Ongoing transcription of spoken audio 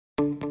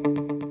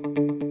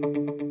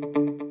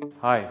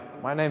Hi,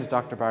 my name is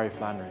Dr. Barry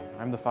Flannery.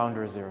 I'm the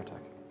founder of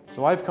Zerotech.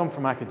 So I've come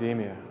from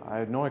academia. I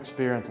had no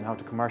experience in how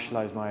to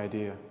commercialise my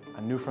idea,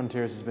 and New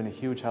Frontiers has been a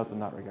huge help in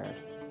that regard.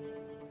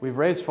 We've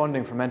raised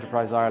funding from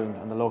Enterprise Ireland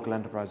and the local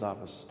Enterprise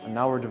office, and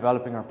now we're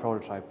developing our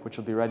prototype, which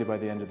will be ready by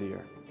the end of the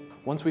year.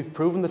 Once we've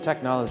proven the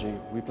technology,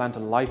 we plan to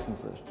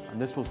license it,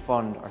 and this will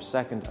fund our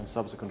second and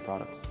subsequent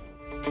products.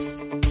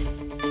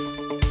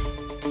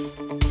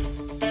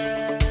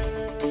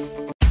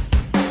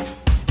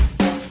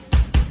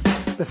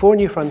 Before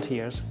New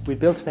Frontiers, we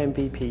built an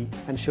MVP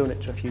and shown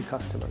it to a few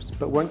customers,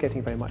 but weren't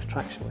getting very much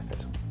traction with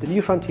it. The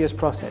New Frontiers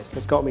process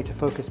has got me to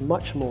focus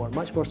much more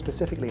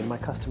specifically on my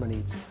customer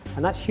needs,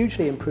 and that's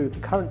hugely improved the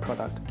current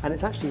product, and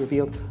it's actually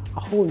revealed a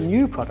whole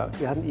new product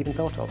we hadn't even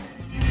thought of.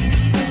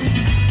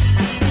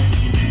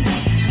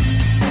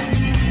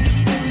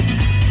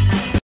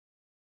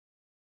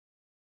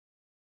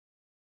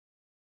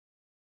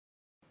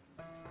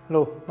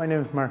 Hello, my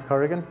name is Mark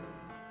Corrigan.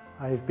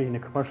 I've been a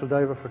commercial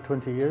diver for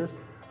 20 years.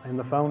 I'm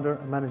the founder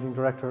and managing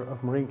director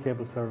of Marine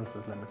Cable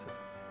Services Limited.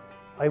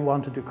 I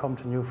wanted to come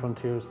to New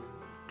Frontiers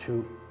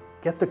to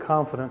get the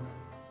confidence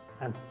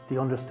and the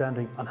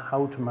understanding on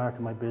how to market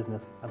my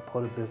business and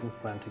put a business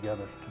plan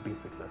together to be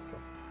successful.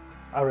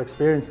 Our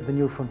experience with the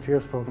New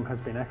Frontiers program has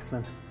been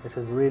excellent. It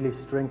has really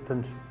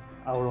strengthened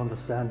our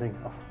understanding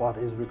of what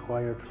is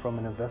required from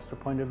an investor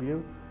point of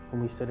view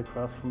when we sit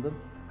across from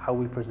them, how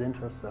we present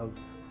ourselves.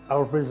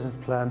 Our business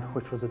plan,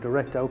 which was a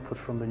direct output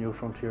from the New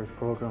Frontiers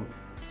program,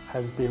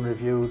 has been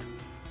reviewed,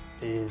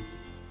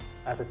 is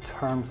at a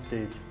term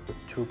stage with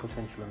 2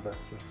 potential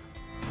investors.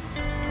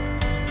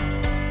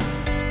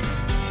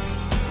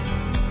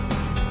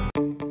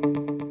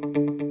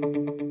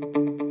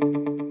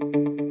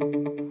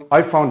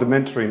 I found the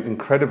mentoring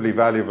incredibly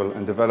valuable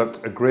and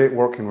developed a great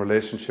working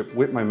relationship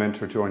with my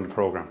mentor during the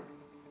programme.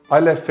 I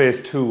left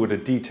Phase 2 with a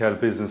detailed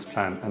business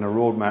plan and a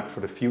roadmap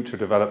for the future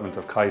development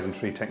of Kaizen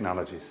 3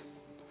 technologies.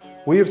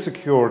 We have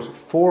secured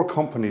 4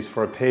 companies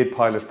for a paid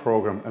pilot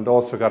programme and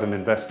also got an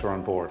investor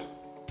on board.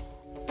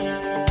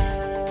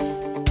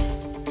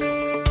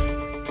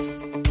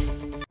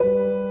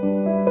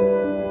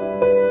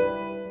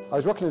 I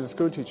was working as a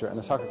school teacher and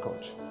a soccer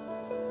coach,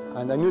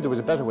 and I knew there was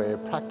a better way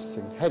of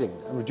practicing heading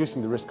and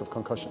reducing the risk of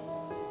concussion.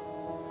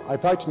 I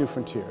applied to New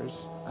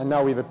Frontiers, and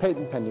now we have a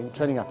patent pending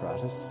training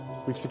apparatus,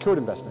 we've secured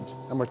investment,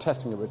 and we're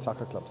testing it with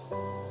soccer clubs.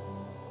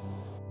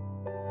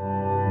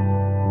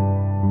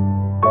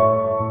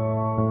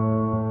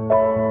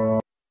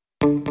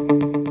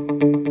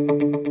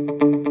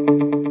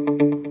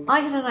 I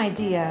had an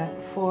idea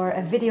for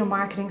a video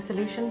marketing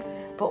solution,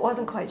 but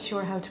wasn't quite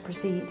sure how to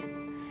proceed.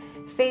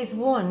 Phase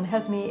 1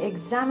 helped me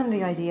examine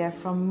the idea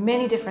from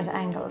many different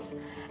angles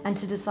and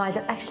to decide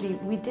that actually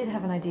we did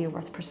have an idea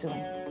worth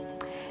pursuing.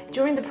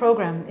 During the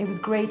programme, it was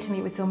great to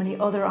meet with so many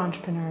other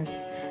entrepreneurs,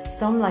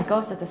 some like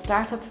us at the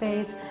startup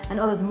phase and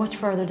others much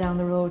further down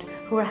the road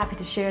who were happy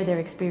to share their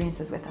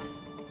experiences with us.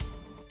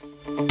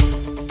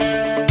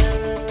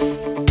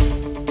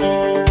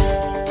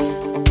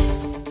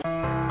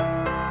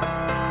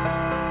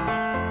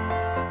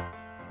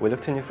 We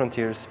looked to New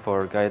Frontiers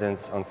for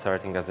guidance on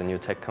starting as a new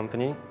tech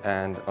company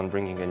and on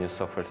bringing a new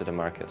software to the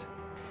market.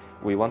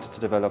 We wanted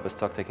to develop a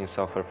stock-taking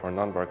software for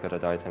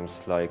non-barcoded items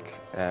like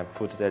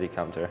food deli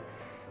counter,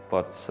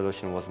 but the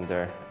solution wasn't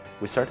there.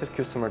 We started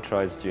customer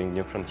trials during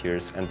New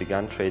Frontiers and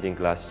began trading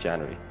last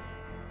January.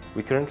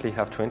 We currently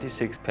have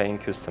 26 paying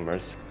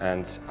customers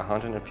and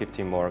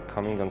 150 more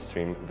coming on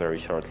stream very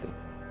shortly.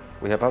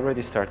 We have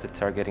already started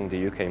targeting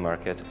the UK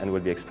market and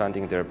will be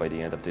expanding there by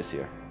the end of this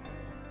year.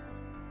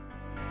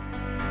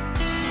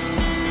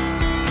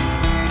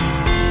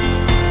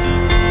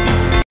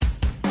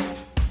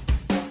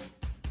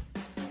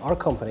 Our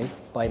company,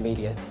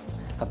 BuyMedia,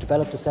 have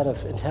developed a set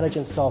of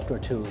intelligent software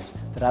tools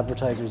that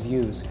advertisers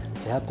use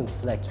to help them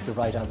select the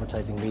right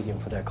advertising medium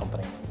for their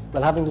company.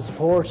 Well, having the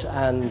support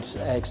and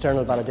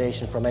external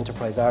validation from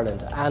Enterprise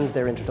Ireland and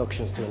their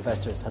introductions to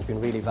investors has been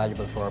really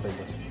valuable for our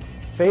business.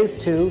 Phase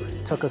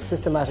 2 took us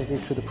systematically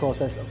through the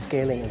process of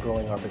scaling and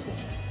growing our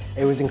business.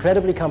 It was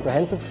incredibly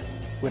comprehensive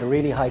with a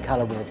really high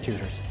calibre of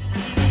tutors.